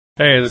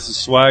Hey, this is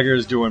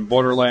Swaggers doing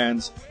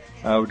Borderlands.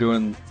 We're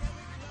doing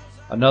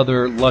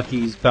another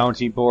Lucky's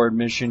Bounty Board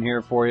mission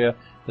here for you.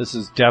 This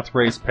is Death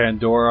Race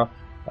Pandora.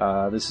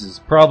 This is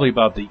probably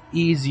about the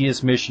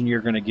easiest mission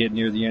you're going to get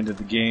near the end of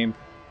the game.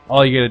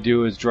 All you got to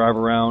do is drive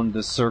around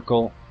this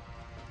circle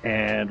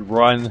and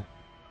run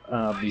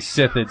these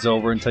sythids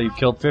over until you've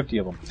killed 50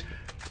 of them.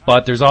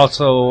 But there's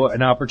also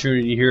an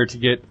opportunity here to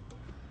get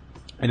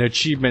an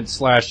achievement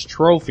 /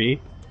 trophy,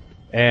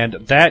 and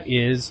that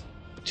is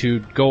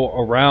to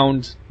go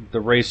around the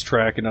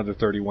racetrack in under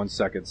 31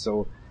 seconds.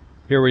 So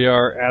here we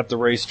are at the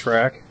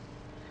racetrack,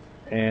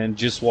 and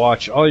just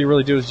watch. All you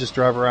really do is just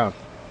drive around.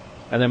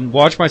 And then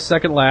watch my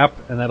second lap,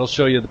 and that'll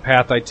show you the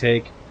path I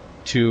take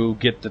to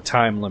get the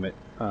time limit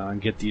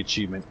and get the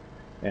achievement.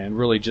 And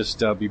really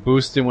just be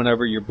boosting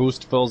whenever your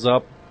boost fills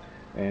up,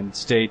 and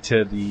stay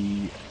to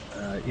the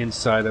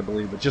inside, I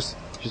believe. But just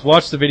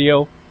watch the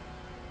video.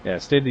 Yeah,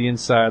 stay to the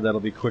inside.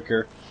 That'll be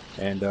quicker.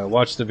 And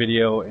watch the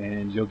video,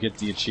 and you'll get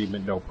the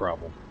achievement, no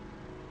problem.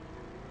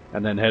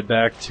 And then head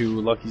back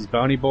to Lucky's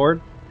Bounty Board,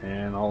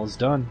 and all is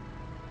done.